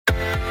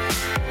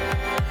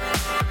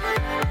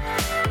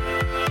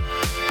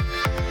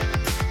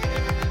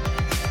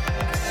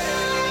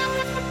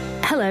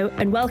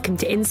and welcome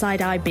to Inside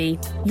IB,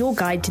 your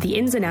guide to the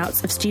ins and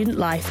outs of student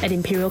life at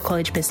Imperial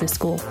College Business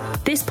School.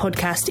 This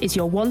podcast is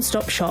your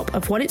one-stop shop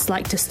of what it's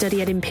like to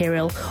study at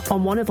Imperial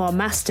on one of our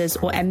Masters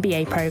or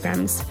MBA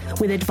programmes,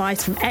 with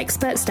advice from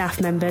expert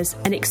staff members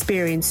and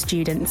experienced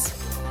students.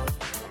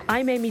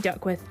 I'm Amy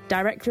Duckworth,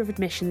 Director of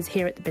Admissions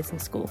here at the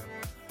Business School.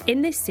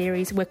 In this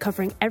series, we're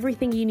covering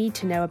everything you need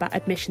to know about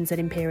admissions at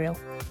Imperial,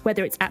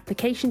 whether it's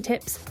application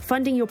tips,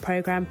 funding your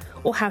programme,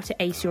 or how to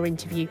ace your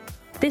interview.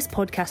 This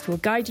podcast will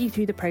guide you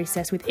through the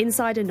process with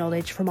insider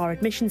knowledge from our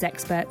admissions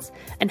experts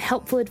and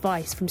helpful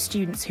advice from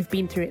students who've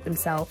been through it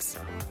themselves.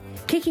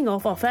 Kicking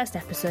off our first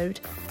episode,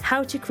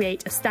 how to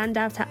create a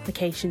standout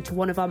application to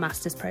one of our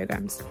Masters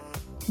programmes.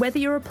 Whether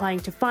you're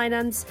applying to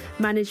finance,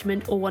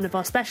 management, or one of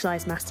our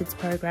specialised Masters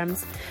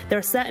programmes, there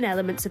are certain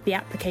elements of the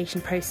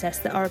application process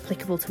that are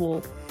applicable to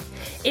all.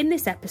 In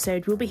this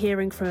episode, we'll be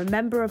hearing from a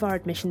member of our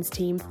admissions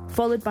team,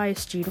 followed by a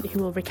student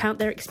who will recount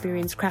their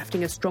experience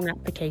crafting a strong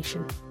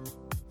application.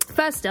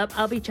 First up,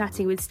 I'll be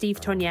chatting with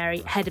Steve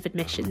Tornieri, Head of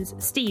Admissions.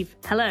 Steve,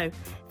 hello.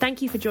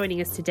 Thank you for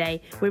joining us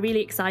today. We're really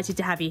excited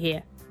to have you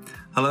here.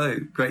 Hello,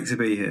 great to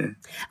be here.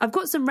 I've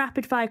got some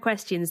rapid fire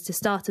questions to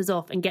start us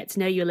off and get to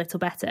know you a little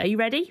better. Are you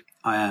ready?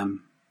 I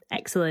am.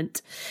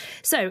 Excellent.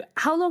 So,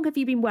 how long have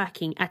you been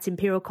working at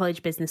Imperial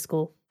College Business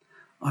School?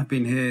 I've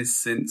been here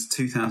since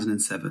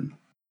 2007.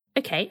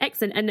 Okay,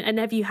 excellent. And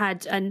have you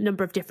had a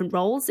number of different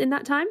roles in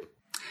that time?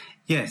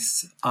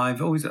 Yes, I've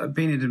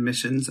been in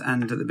admissions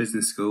and at the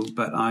business school,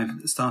 but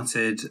I've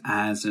started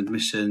as an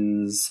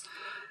admissions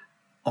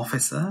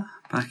officer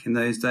back in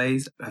those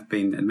days. I've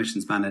been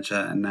admissions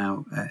manager and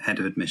now head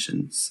of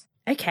admissions.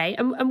 Okay,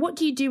 and what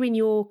do you do in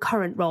your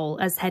current role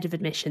as head of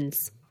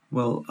admissions?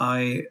 Well,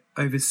 I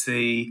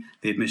oversee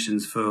the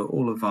admissions for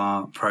all of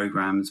our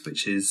programmes,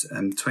 which is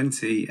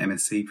 20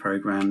 MSc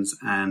programmes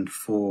and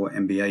 4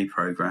 MBA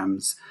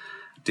programmes,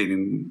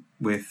 dealing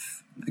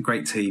with a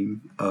great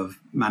team of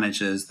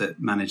managers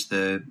that manage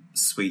the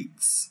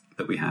suites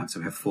that we have. So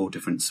we have 4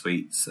 different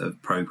suites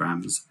of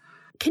programmes.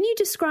 Can you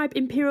describe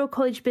Imperial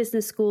College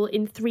Business School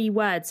in 3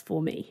 words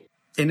for me?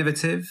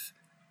 Innovative,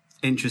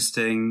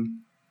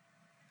 interesting,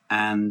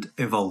 and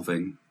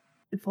evolving.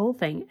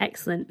 Evolving,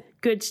 excellent.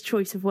 Good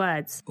choice of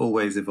words.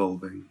 Always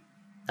evolving.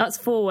 That's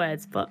 4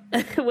 words, but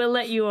we'll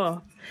let you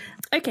off.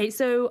 Okay,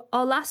 so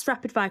our last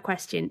rapid fire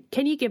question.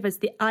 Can you give us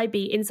the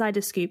IB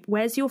insider scoop?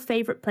 Where's your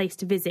favourite place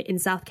to visit in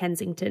South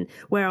Kensington,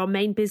 where our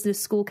main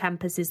business school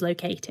campus is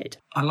located?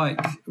 I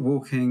like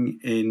walking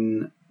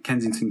in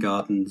Kensington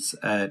Gardens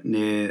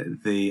near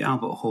the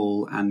Albert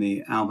Hall and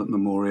the Albert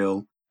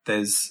Memorial.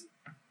 There's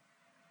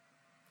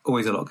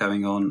always a lot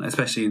going on,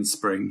 especially in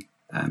spring.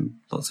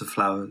 Lots of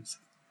flowers.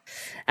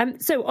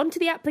 So on to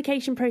the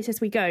application process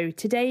we go.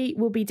 Today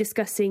we'll be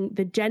discussing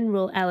the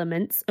general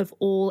elements of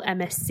all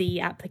MSc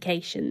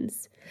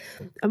applications.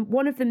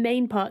 One of the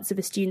main parts of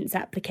a student's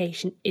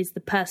application is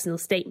the personal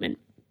statement.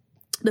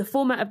 The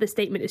format of the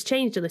statement has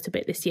changed a little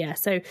bit this year,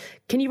 so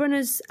can you run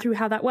us through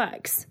how that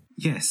works?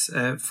 Yes,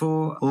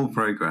 for all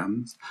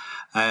programmes,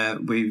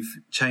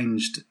 we've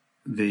changed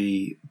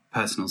the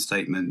personal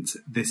statement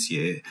this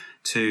year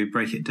to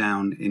break it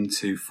down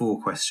into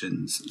 4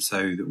 questions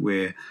so that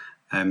we're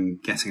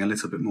getting a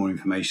little bit more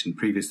information.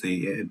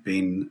 Previously, it had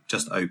been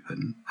just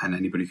open and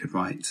anybody could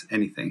write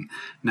anything.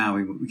 Now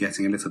we're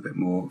getting a little bit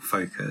more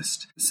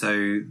focused.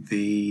 So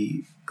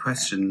the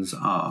questions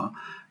are,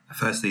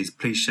 firstly,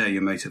 please share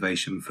your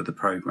motivation for the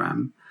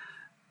programme.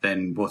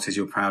 Then, what is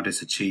your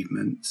proudest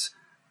achievement?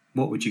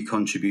 What would you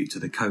contribute to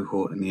the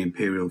cohort and the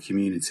Imperial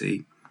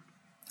community?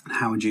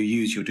 How would you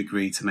use your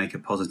degree to make a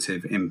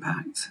positive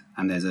impact?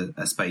 And there's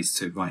a space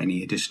to write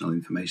any additional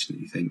information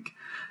that you think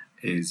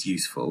is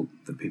useful,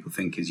 that people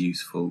think is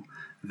useful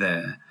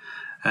there.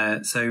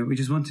 So we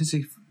just wanted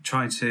to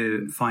try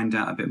to find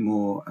out a bit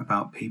more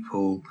about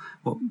people,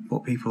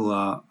 what people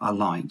are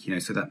like,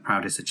 so that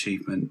proudest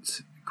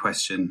achievement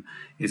question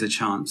is a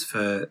chance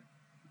for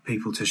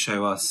people to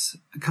show us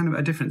kind of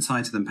a different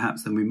side to them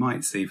perhaps than we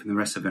might see from the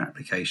rest of their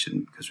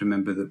application, because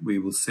remember that we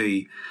will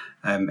see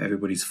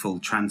everybody's full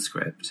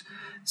transcript,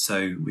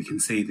 so we can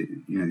see that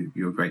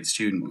you're a great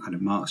student, what kind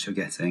of marks you're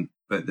getting,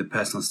 but the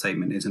personal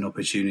statement is an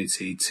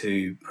opportunity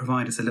to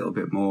provide us a little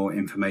bit more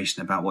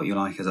information about what you're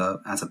like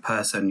as a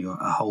person.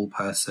 You're a whole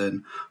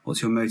person.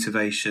 What's your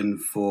motivation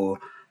for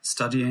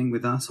studying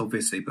with us,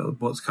 obviously, but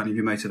what's kind of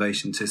your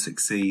motivation to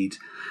succeed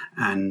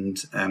and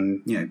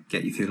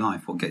get you through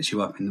life? What gets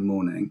you up in the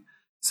morning?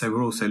 So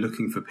we're also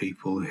looking for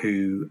people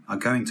who are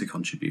going to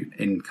contribute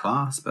in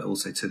class, but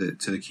also to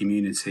the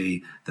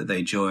community that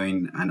they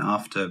join, and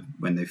after,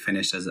 when they've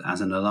finished as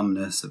an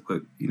alumnus.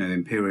 The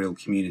Imperial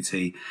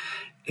community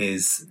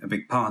is a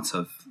big part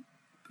of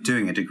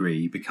doing a degree.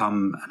 You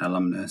become an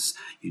alumnus,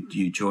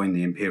 you join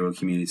the Imperial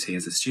community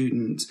as a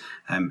student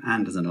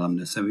and as an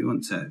alumnus. So we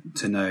want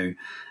to know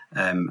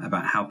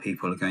about how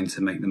people are going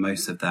to make the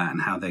most of that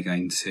and how they're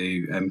going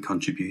to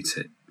contribute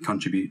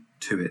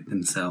to it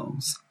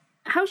themselves.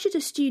 How should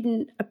a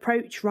student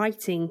approach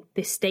writing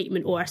this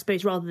statement, or I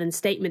suppose rather than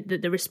statement,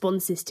 the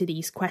responses to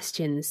these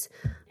questions?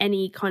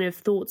 Any kind of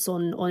thoughts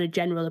on a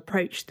general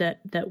approach that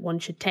one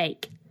should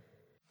take?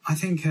 I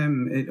think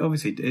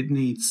it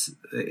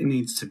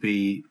needs to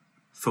be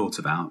thought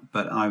about,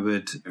 but I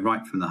would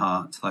write from the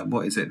heart. Like,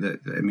 what is it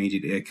that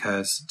immediately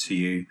occurs to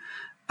you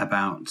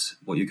about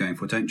what you're going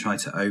for? Don't try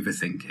to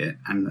overthink it,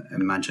 and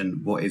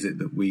imagine, what is it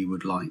that we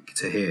would like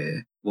to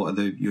hear? What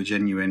are your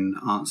genuine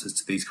answers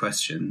to these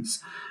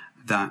questions?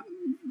 That,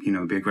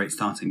 would be a great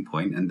starting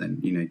point, and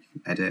then,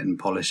 edit and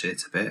polish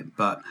it a bit.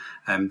 But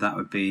that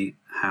would be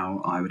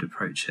how I would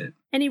approach it.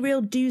 Any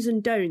real do's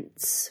and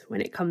don'ts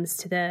when it comes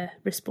to their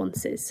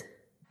responses?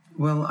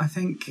 Well, I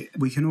think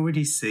we can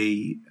already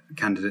see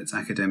candidates'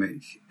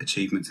 academic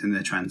achievements in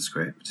their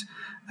transcript,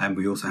 and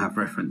we also have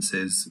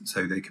references,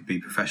 so they could be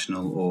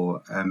professional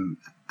or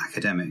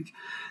academic.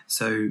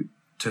 So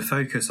to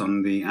focus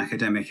on the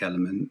academic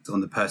element,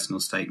 on the personal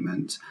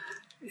statement,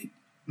 it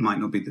might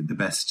not be the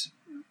best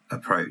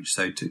approach.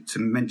 So to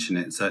mention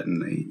it,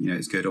 certainly,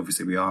 it's good.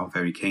 Obviously, we are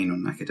very keen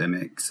on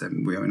academics,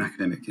 and we are an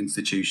academic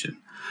institution.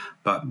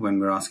 But when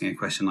we're asking a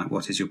question like,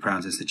 what is your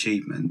proudest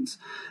achievement,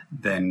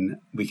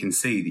 then we can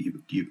see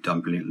that you've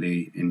done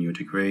brilliantly in your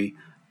degree,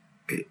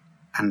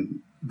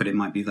 but it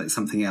might be like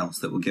something else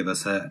that will give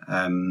us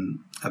a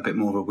bit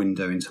more of a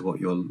window into what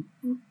you're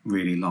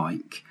really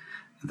like.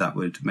 That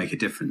would make a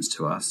difference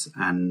to us,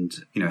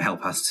 and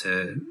help us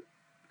to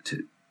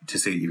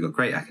see that you've got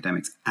great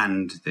academics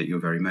and that you're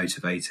very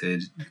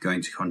motivated,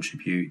 going to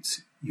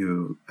contribute,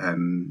 you're a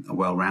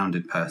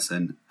well-rounded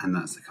person, and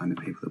that's the kind of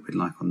people that we'd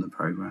like on the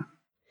programme.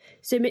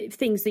 So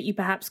things that you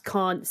perhaps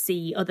can't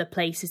see other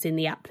places in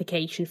the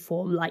application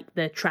form, like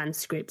the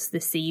transcripts, the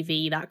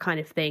CV, that kind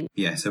of thing.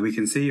 Yeah, so we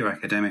can see your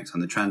academics on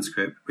the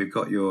transcript. We've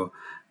got your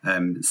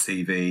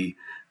CV,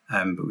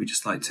 but we'd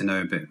just like to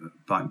know a bit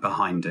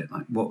behind it,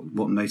 like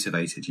what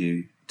motivated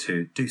you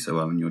to do so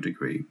well in your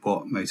degree?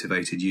 What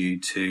motivated you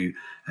to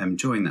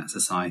join that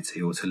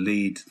society or to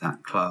lead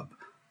that club,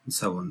 and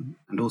so on?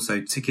 And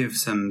also to give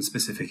some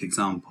specific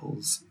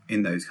examples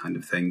in those kind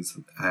of things,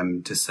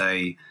 to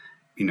say,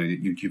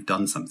 you've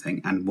done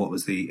something, and what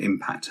was the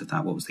impact of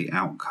that? What was the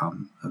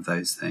outcome of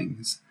those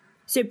things?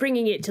 So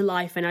bringing it to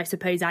life, and I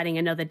suppose adding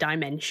another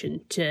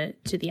dimension to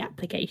the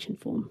application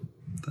form.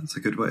 That's a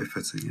good way of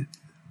putting it.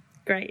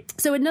 Great.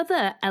 So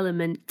another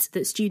element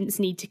that students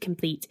need to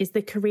complete is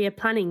the career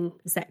planning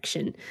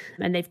section,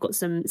 and they've got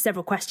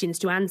several questions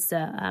to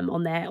answer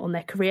on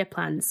their career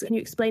plans. Can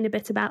you explain a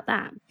bit about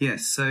that?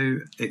 Yes. So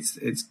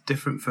it's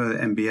different for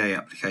MBA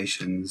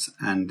applications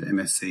and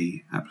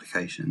MSc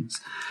applications.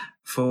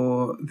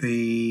 For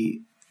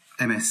the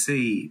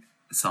MSc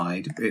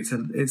side,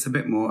 it's a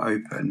bit more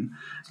open.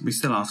 We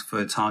still ask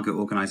for target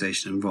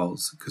organisation and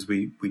roles, because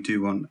we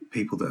do want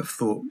people that have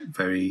thought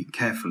very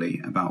carefully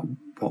about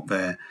what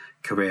their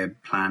career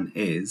plan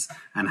is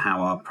and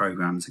how our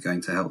programs are going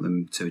to help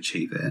them to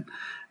achieve it.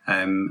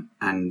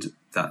 And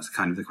that's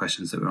kind of the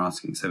questions that we're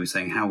asking. So we're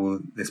saying, how will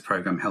this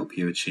program help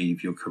you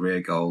achieve your career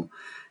goal?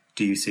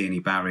 Do you see any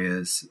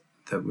barriers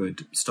that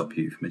would stop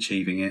you from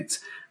achieving it?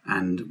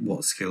 And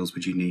what skills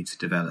would you need to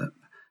develop?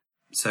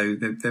 So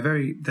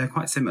they're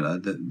quite similar,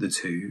 the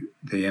two,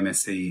 the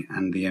MSc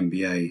and the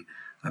MBA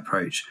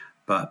approach,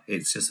 but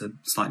it's just a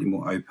slightly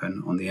more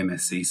open on the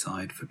MSc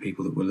side for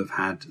people that will have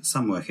had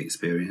some work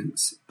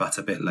experience, but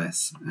a bit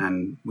less.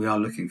 And we are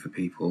looking for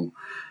people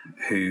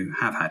who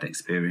have had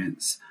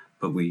experience,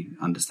 but we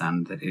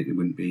understand that it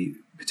wouldn't be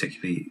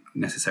particularly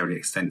necessarily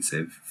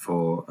extensive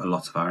for a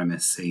lot of our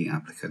MSc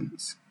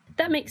applicants.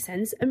 That makes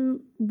sense.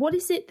 What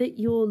is it that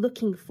you're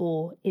looking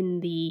for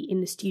in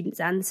the students'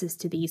 answers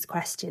to these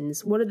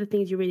questions? What are the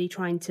things you're really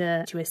trying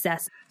to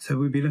assess? So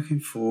we'd be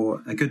looking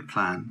for a good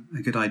plan,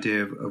 a good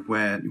idea of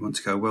where you want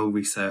to go, a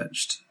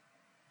well-researched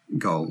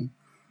goal.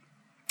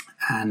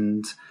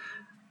 And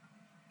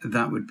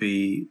that would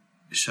be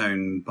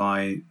shown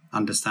by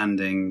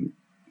understanding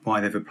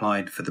why they've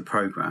applied for the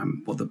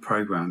programme, what the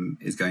programme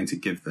is going to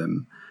give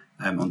them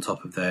on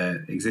top of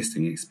their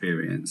existing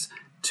experience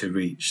to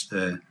reach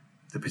the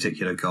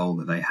particular goal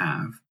that they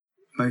have.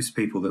 Most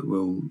people that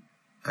will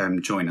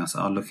join us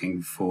are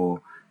looking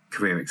for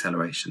career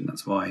acceleration.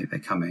 That's why they're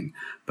coming.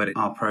 But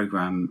our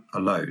programme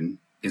alone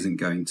isn't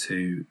going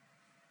to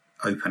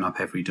open up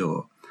every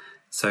door.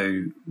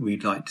 So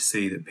we'd like to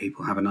see that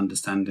people have an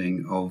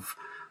understanding of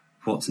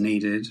what's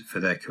needed for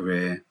their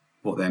career,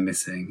 what they're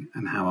missing,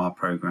 and how our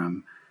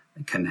programme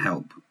can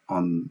help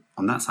on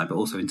that side. But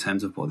also in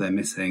terms of what they're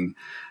missing,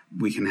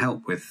 we can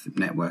help with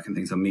network and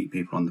things, or meet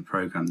people on the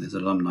programme. There's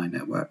an alumni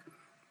network.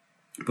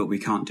 But we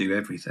can't do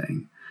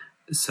everything.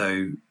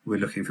 So we're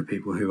looking for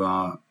people who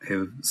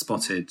have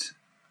spotted,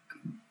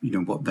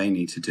 what they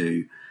need to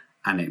do.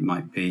 And it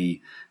might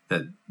be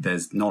that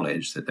there's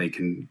knowledge that they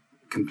can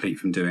complete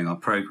from doing our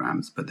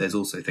programs, but there's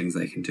also things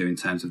they can do in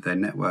terms of their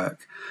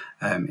network,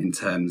 in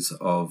terms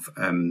of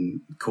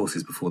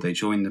courses before they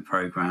join the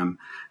program,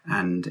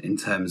 and in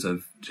terms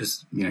of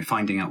just,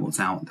 finding out what's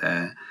out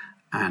there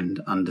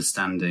and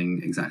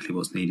understanding exactly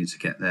what's needed to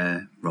get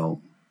their role.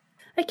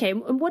 Okay,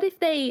 and what if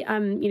they,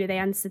 they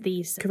answer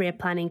these career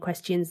planning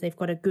questions, they've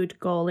got a good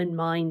goal in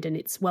mind and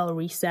it's well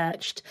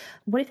researched.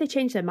 What if they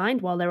change their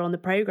mind while they're on the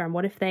programme?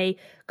 What if they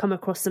come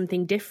across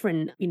something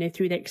different,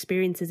 through their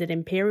experiences at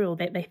Imperial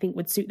that they think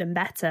would suit them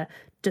better?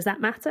 Does that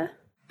matter?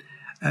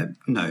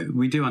 No,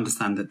 we do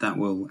understand that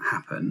will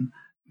happen.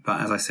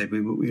 But as I said,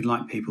 we'd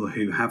like people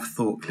who have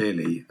thought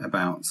clearly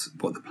about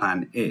what the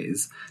plan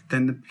is.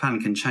 Then the plan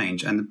can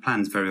change, and the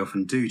plans very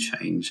often do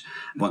change.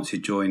 Once you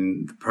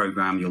join the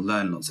programme, you'll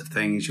learn lots of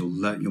things. You'll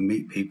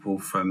meet people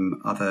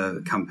from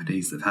other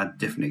companies that have had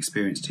different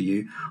experience to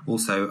you.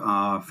 Also,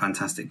 our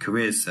fantastic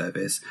careers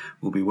service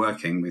will be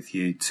working with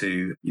you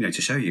to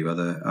show you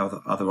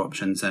other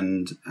options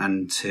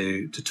and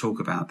to talk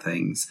about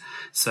things.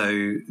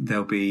 So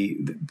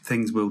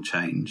things will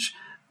change.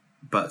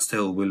 But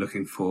still, we're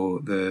looking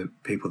for the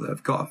people that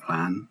have got a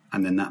plan,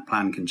 and then that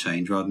plan can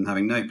change rather than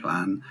having no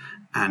plan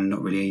and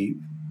not really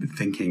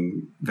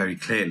thinking very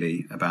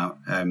clearly about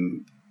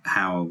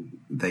how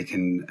they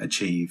can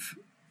achieve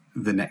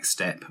the next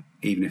step,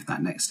 even if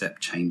that next step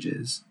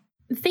changes.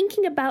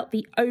 Thinking about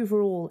the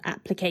overall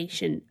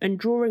application and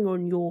drawing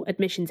on your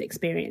admissions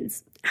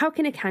experience, how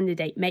can a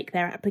candidate make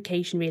their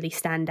application really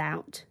stand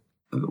out?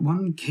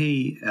 One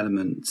key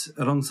element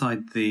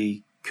alongside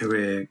the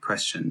career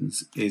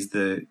questions is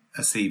a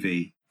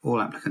CV. All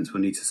applicants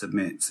will need to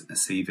submit a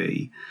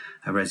CV,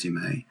 a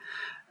resume,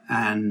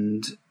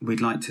 and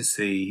we'd like to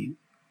see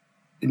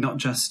not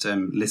just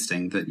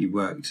listing that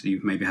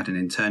you've maybe had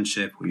an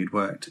internship or you'd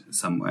worked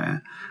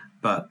somewhere,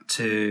 but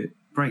to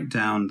break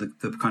down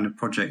the kind of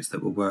projects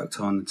that were worked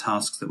on, the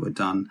tasks that were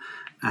done,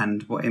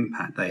 and what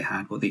impact they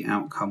had, what the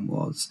outcome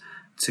was,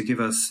 to give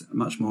us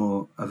much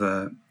more of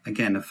a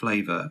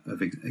flavour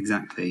of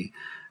exactly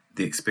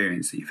the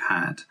experience that you've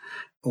had.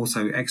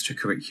 Also,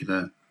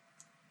 extracurricular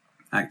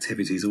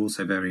activities are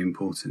also very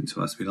important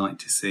to us. We like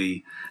to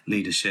see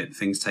leadership,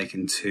 things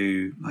taken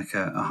to like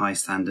a high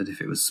standard,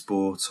 if it was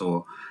sport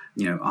or,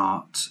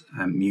 art,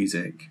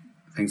 music,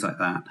 things like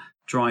that.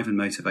 Drive and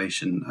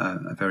motivation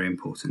are very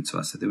important to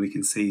us so that we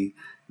can see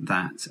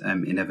that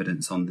in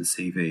evidence on the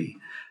CV.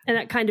 And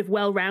that kind of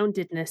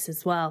well-roundedness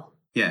as well.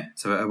 Yeah,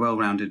 so a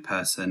well-rounded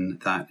person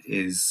that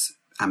is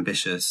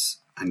ambitious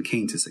and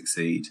keen to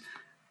succeed,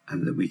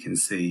 and that we can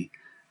see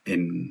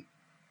in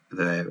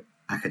their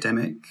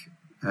academic,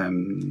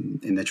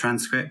 in their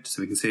transcript.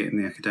 So we can see it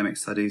in the academic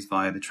studies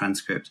via the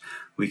transcript.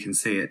 We can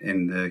see it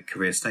in the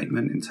career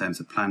statement in terms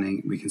of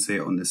planning. We can see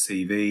it on the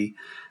CV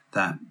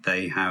that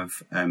they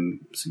have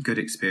some good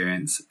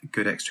experience,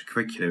 good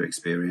extracurricular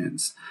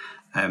experience,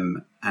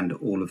 and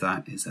all of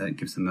that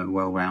gives them a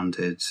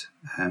well-rounded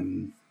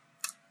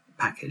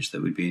package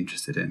that we'd be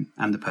interested in,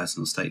 and the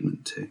personal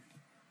statement too.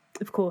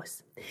 Of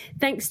course.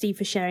 Thanks, Steve,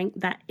 for sharing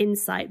that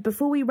insight.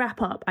 Before we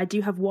wrap up, I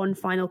do have one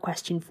final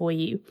question for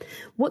you.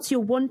 What's your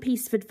one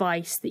piece of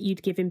advice that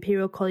you'd give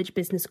Imperial College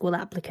Business School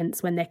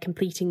applicants when they're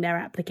completing their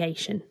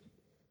application?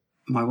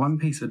 My one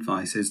piece of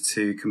advice is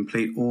to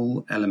complete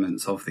all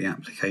elements of the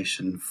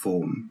application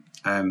form.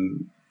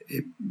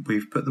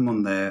 We've put them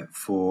on there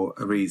for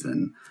a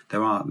reason.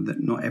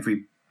 Not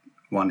every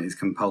one is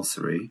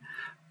compulsory,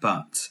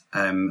 but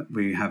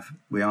we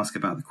ask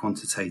about the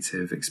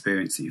quantitative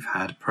experience that you've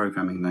had,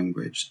 programming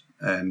language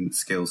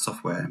skills,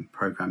 software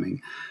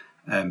programming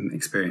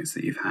experience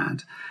that you've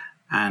had,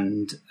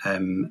 and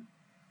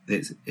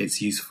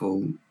it's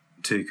useful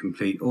to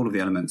complete all of the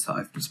elements that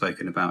I've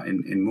spoken about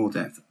in more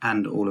depth,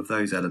 and all of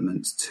those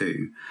elements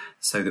too,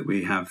 so that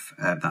we have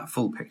that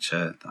full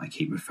picture that I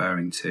keep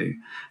referring to,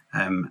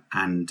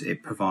 and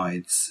it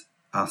provides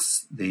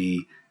us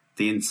the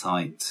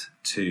insight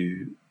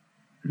to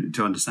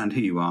understand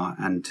who you are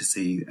and to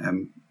see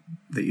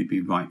that you'd be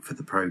right for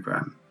the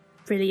programme.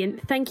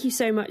 Brilliant. Thank you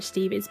so much,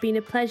 Steve. It's been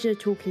a pleasure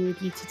talking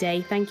with you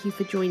today. Thank you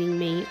for joining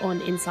me on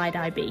Inside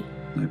IB.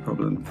 No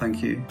problem.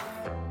 Thank you.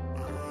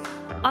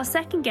 Our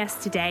second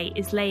guest today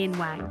is Leian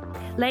Wang.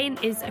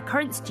 Leian is a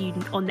current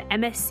student on the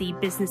MSc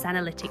Business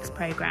Analytics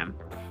programme.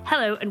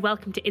 Hello and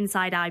welcome to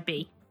Inside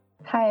IB.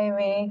 Hi,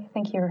 Amy.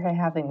 Thank you for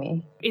having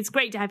me. It's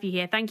great to have you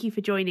here. Thank you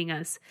for joining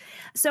us.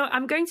 So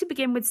I'm going to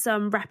begin with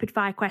some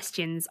rapid-fire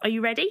questions. Are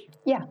you ready?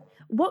 Yeah.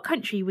 What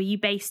country were you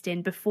based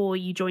in before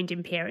you joined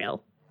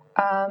Imperial?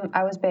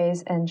 I was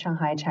based in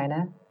Shanghai,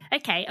 China.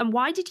 Okay, and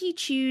why did you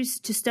choose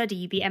to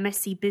study the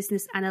MSc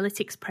Business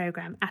Analytics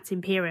program at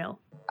Imperial?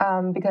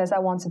 Because I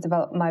want to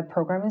develop my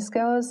programming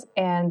skills,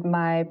 and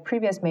my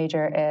previous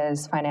major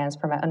is finance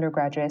for my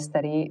undergraduate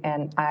study,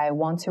 and I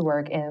want to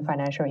work in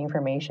financial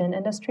information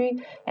industry,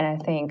 and I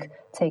think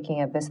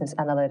taking a business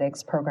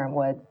analytics program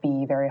would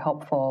be very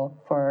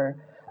helpful for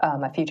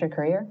my future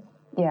career.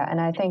 Yeah, and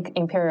I think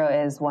Imperial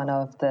is one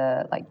of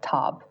the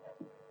top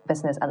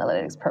business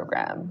analytics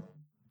program.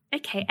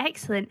 Okay,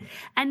 excellent.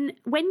 And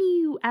when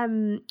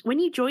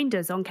you joined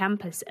us on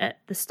campus at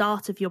the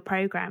start of your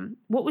program,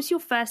 what was your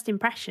first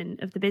impression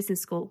of the business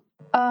school?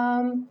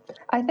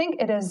 I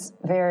think it is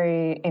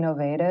very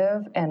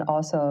innovative, and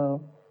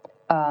also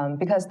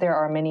because there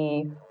are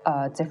many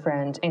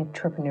different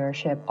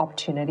entrepreneurship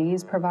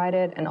opportunities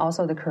provided, and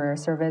also the career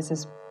service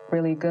is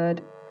really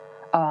good.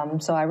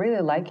 So I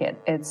really like it.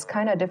 It's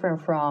kind of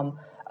different from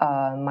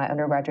my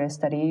undergraduate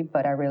study,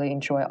 but I really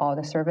enjoy all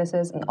the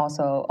services and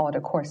also all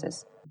the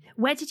courses.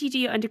 Where did you do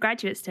your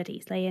undergraduate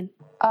studies, Leighon?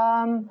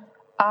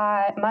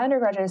 My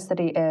undergraduate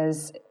study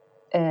is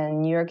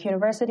in New York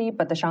University,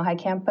 but the Shanghai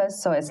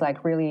campus, so it's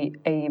like really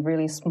a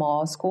really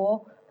small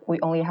school. We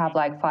only have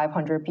like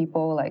 500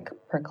 people like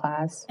per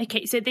class.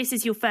 Okay, so this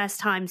is your first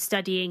time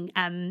studying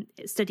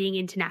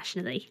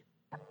internationally?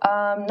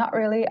 Not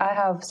really. I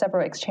have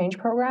several exchange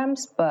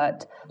programs,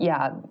 but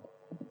yeah,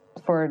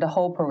 for the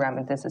whole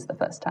program, this is the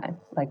first time,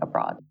 like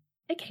abroad.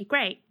 Okay,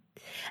 great.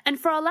 And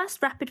for our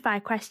last rapid fire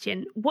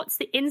question, what's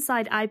the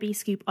inside IB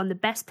scoop on the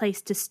best place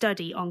to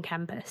study on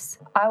campus?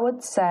 I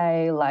would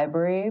say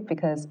library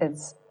because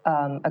it's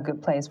a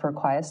good place for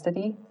quiet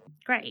study.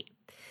 Great.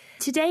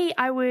 Today,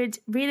 I would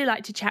really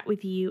like to chat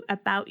with you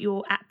about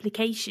your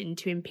application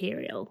to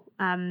Imperial.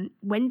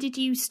 When did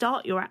you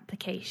start your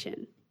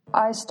application?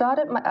 I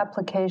started my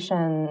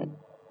application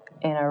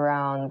in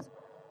around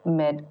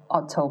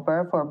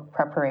mid-October for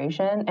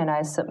preparation, and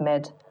I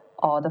submit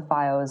all the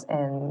files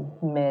in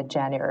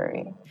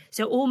mid-January.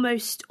 So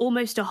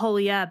almost a whole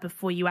year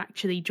before you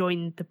actually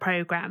joined the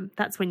program.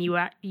 That's when you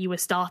were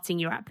starting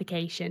your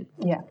application.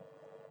 Yeah.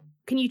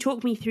 Can you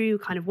talk me through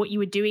kind of what you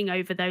were doing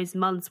over those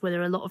months? Were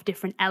there a lot of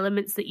different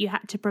elements that you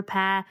had to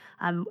prepare?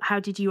 How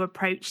did you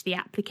approach the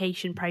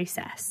application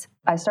process?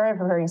 I started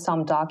preparing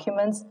some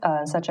documents,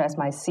 such as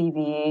my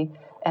CV,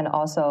 and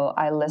also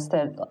I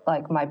listed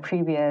like my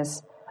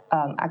previous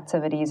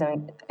activities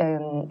and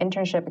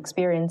internship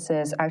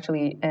experiences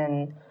actually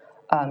in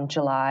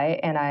July,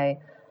 and I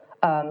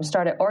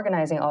started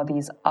organizing all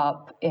these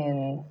up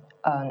in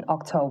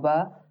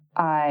October.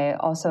 I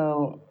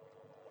also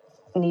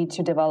need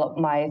to develop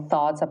my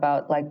thoughts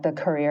about like the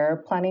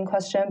career planning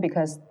question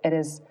because it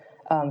is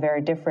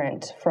very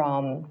different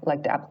from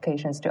like the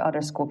applications to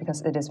other school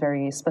because it is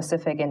very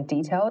specific and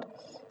detailed.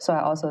 So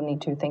I also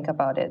need to think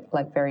about it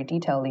like very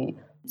detailedly.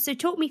 So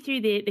talk me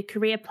through the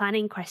career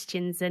planning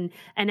questions and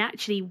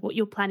actually what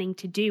you're planning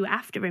to do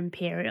after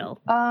Imperial.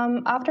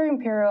 After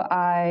Imperial,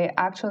 I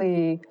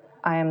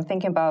am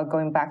thinking about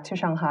going back to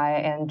Shanghai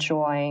and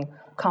join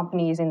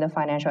companies in the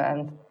financial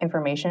and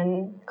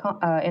information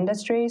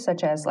industry,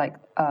 such as like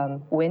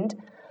Wind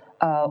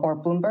or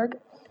Bloomberg.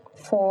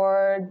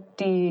 For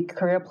the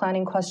career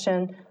planning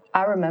question,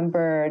 I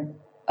remember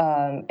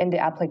in the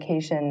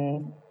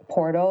application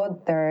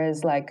portal, there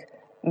is like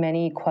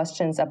many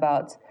questions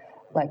about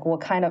like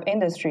what kind of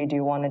industry do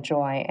you want to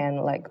join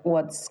and like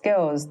what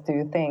skills do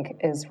you think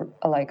is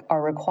like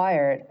are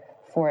required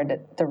for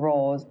the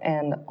roles,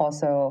 and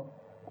also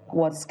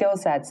what skill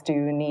sets do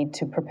you need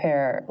to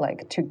prepare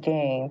like to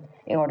gain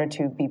in order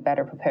to be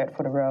better prepared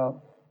for the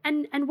role.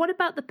 And what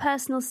about the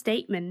personal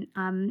statement?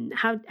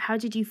 How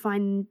did you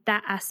find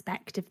that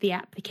aspect of the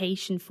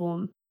application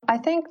form? I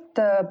think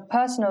the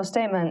personal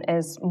statement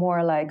is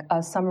more like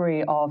a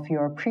summary of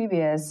your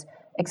previous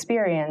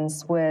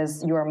experience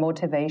with your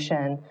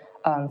motivation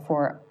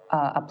for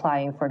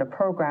applying for the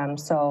program.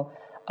 So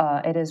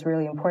it is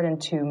really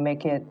important to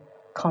make it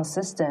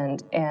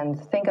consistent and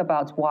think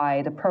about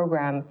why the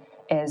program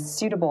is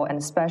suitable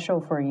and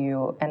special for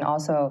you. And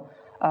also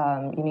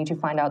you need to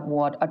find out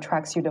what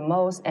attracts you the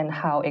most and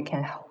how it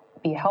can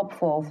be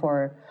helpful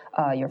for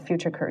your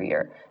future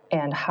career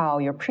and how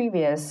your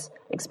previous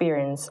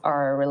experience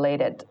are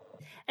related.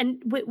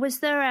 And was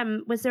there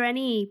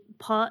any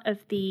part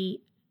of the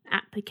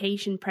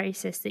application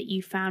process that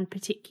you found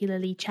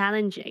particularly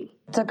challenging?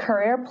 The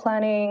career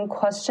planning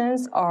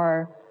questions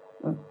are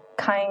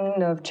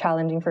kind of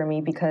challenging for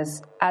me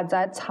because at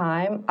that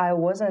time I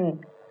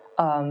wasn't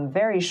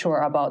very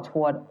sure about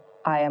what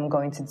I am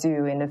going to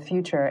do in the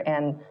future,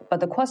 but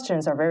the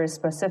questions are very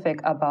specific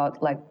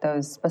about like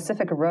those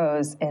specific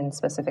roles in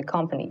specific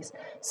companies.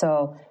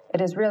 So it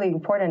is really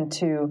important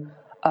to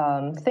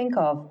think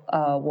of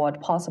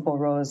what possible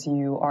roles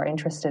you are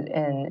interested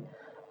in.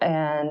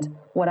 And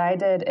what I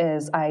did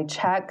is I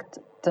checked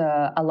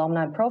the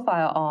alumni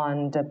profile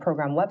on the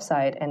program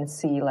website and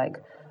see like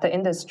the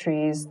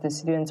industries the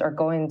students are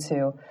going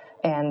to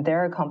and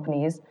their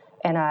companies.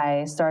 And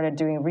I started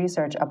doing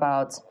research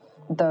about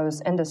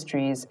those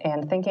industries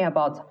and thinking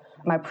about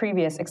my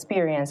previous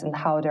experience and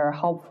how they're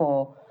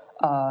helpful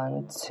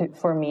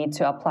for me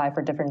to apply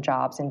for different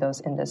jobs in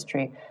those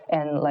industries.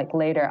 And like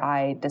later,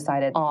 I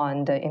decided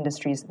on the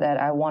industries that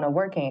I want to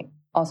work in.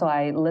 Also,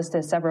 I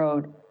listed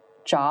several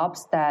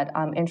jobs that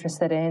I'm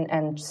interested in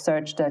and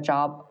searched the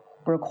job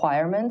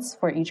requirements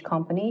for each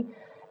company.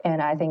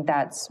 And I think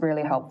that's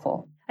really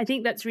helpful. I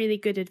think that's really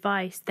good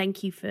advice.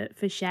 Thank you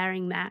for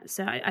sharing that.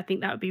 So I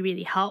think that would be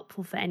really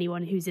helpful for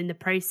anyone who's in the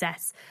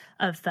process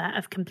of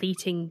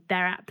completing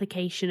their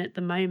application at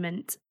the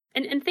moment.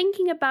 And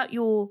thinking about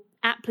your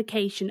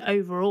application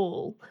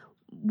overall,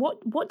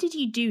 what did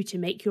you do to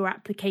make your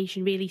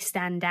application really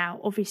stand out?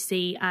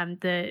 Obviously,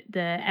 the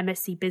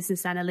MSc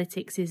Business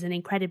Analytics is an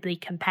incredibly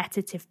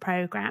competitive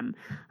program.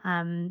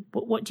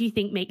 What do you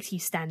think makes you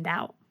stand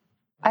out?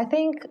 I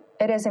think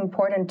it is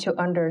important to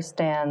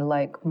understand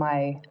like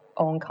my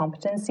own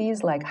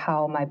competencies, like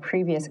how my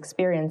previous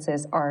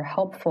experiences are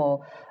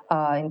helpful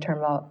in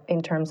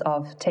terms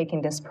of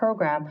taking this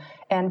program.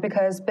 And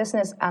because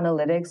business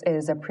analytics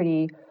is a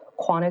pretty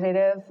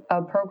quantitative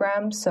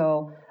program,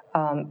 so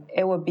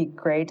it would be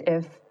great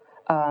if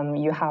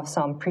you have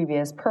some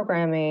previous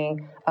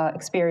programming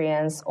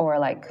experience or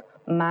like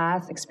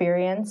math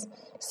experience.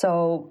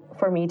 So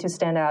for me to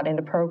stand out in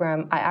the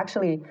program, I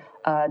actually,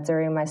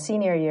 during my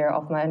senior year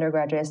of my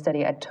undergraduate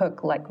study, I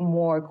took like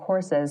more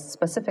courses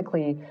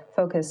specifically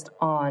focused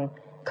on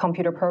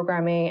computer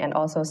programming and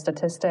also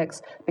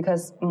statistics,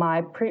 because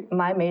my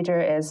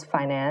major is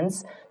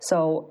finance.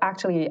 So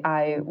actually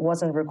I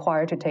wasn't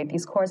required to take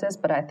these courses,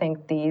 but I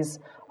think these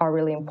are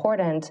really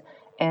important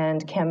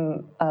and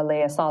can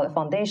lay a solid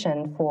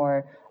foundation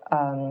for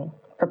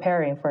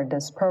preparing for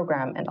this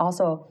program. And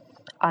also,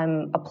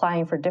 I'm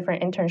applying for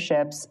different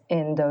internships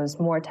in those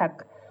more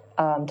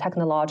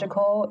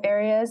technological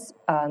areas.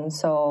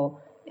 So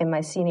in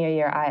my senior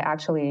year, I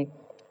actually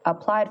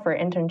applied for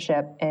an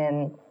internship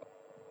in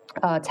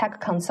tech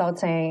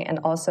consulting and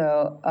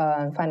also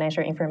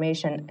financial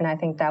information. And I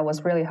think that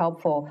was really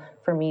helpful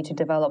for me to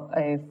develop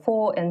a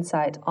full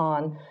insight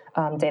on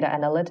data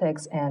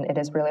analytics, and it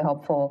is really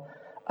helpful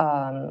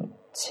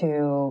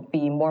to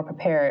be more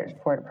prepared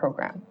for the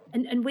program.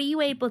 And were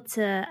you able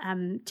to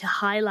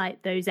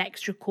highlight those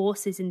extra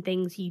courses and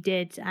things you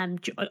did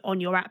on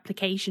your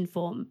application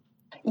form?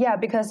 Yeah,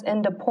 because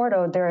in the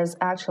portal, there is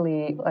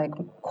actually like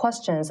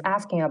questions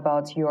asking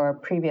about your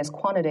previous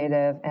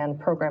quantitative and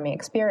programming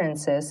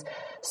experiences.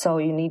 So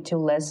you need to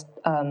list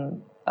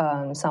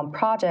some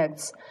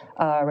projects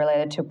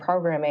related to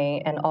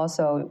programming and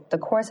also the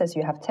courses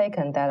you have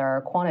taken that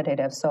are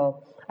quantitative.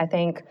 So I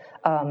think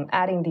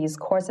adding these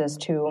courses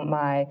to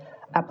my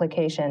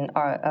application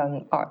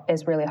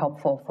is really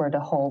helpful for the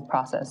whole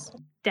process.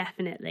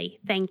 Definitely.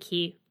 Thank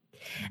you.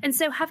 And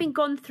so having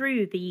gone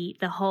through the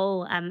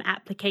whole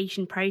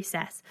application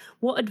process,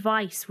 what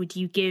advice would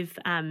you give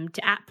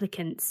to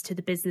applicants to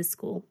the business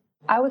school?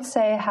 I would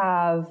say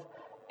have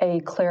a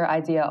clear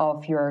idea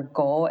of your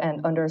goal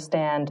and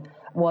understand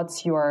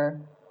what's your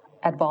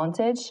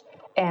advantage,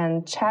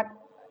 and check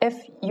if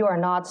you are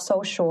not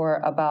so sure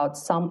about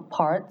some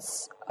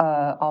parts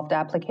of the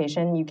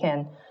application, you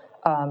can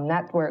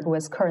network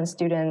with current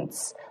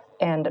students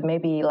and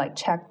maybe like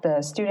check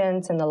the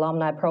students and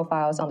alumni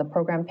profiles on the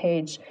program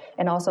page.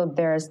 And also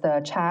there's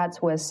the chat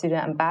with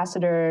student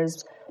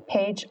ambassadors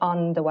page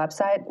on the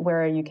website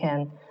where you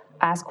can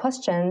ask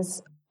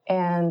questions.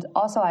 And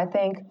also I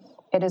think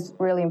it is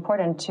really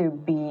important to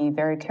be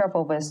very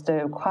careful with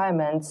the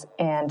requirements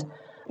and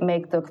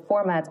make the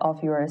format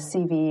of your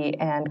CV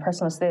and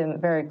personal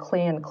statement very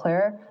clean and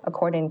clear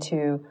according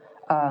to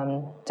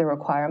the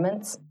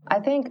requirements. I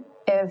think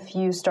if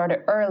you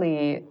started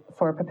early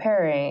for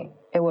preparing,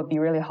 it would be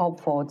really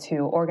helpful to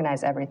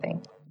organize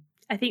everything.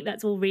 I think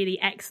that's all really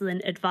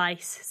excellent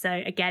advice.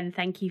 So again,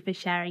 thank you for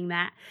sharing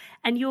that.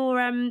 And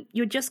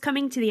you're just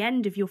coming to the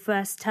end of your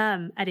first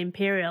term at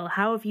Imperial.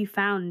 How have you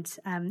found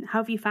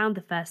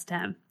the first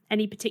term?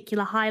 Any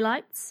particular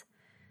highlights?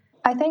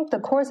 I think the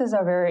courses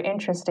are very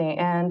interesting,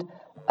 and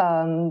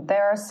they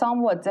are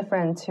somewhat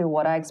different to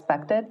what I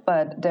expected,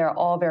 but they're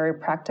all very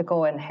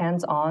practical and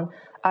hands-on.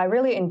 I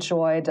really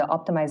enjoyed the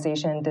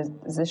optimization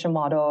decision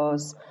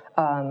models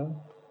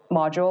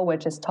module,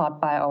 which is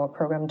taught by our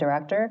program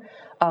director.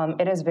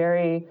 It is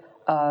very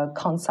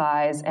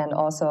concise, and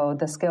also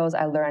the skills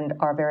I learned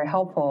are very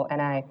helpful,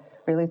 and I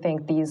really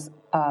think these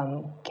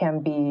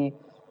can be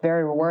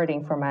very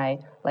rewarding for my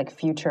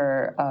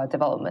future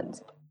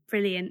development.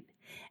 Brilliant.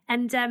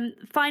 And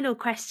final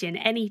question,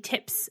 any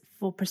tips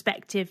for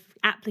prospective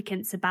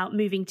applicants about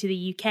moving to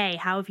the UK?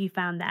 How have you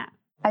found that?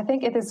 I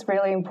think it is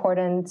really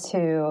important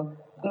to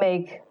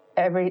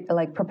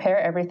prepare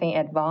everything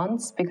in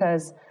advance,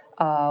 because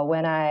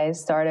when I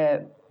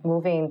started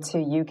moving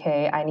to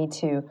UK, I need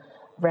to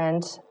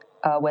rent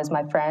with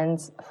my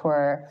friends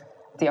for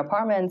the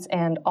apartments,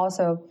 and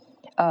also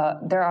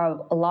there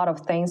are a lot of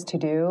things to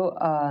do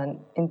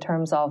in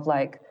terms of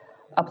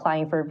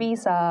applying for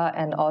visa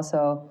and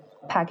also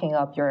packing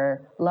up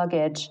your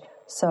luggage.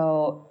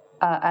 So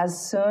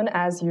as soon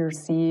as you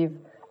receive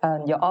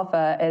your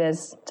offer, it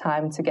is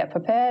time to get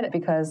prepared,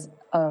 because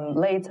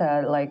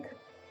later,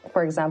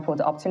 for example,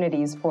 the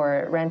opportunities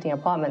for renting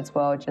apartments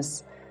will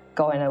just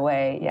going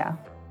away. Yeah.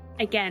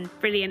 Again,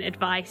 brilliant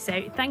advice.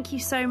 So thank you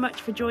so much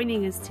for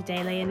joining us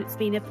today, Leigh, and it's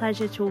been a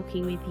pleasure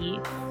talking with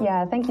you.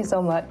 Yeah, thank you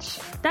so much.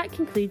 That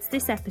concludes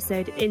this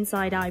episode of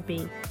Inside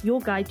IB,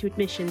 your guide to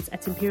admissions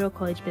at Imperial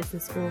College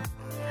Business School.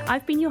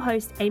 I've been your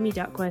host, Amy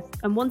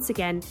Duckworth, and once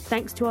again,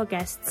 thanks to our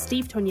guests,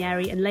 Steve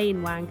Tonieri and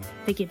Leighton Wang,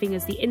 for giving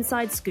us the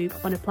inside scoop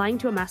on applying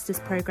to a master's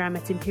programme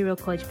at Imperial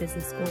College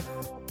Business School.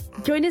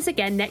 Join us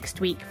again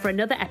next week for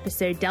another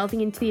episode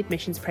delving into the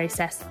admissions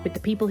process with the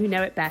people who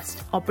know it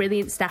best, our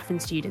brilliant staff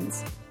and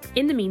students.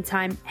 In the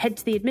meantime, head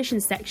to the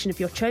admissions section of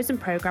your chosen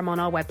programme on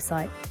our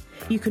website.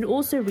 You can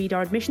also read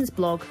our admissions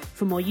blog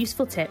for more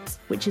useful tips,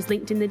 which is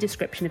linked in the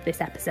description of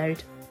this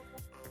episode.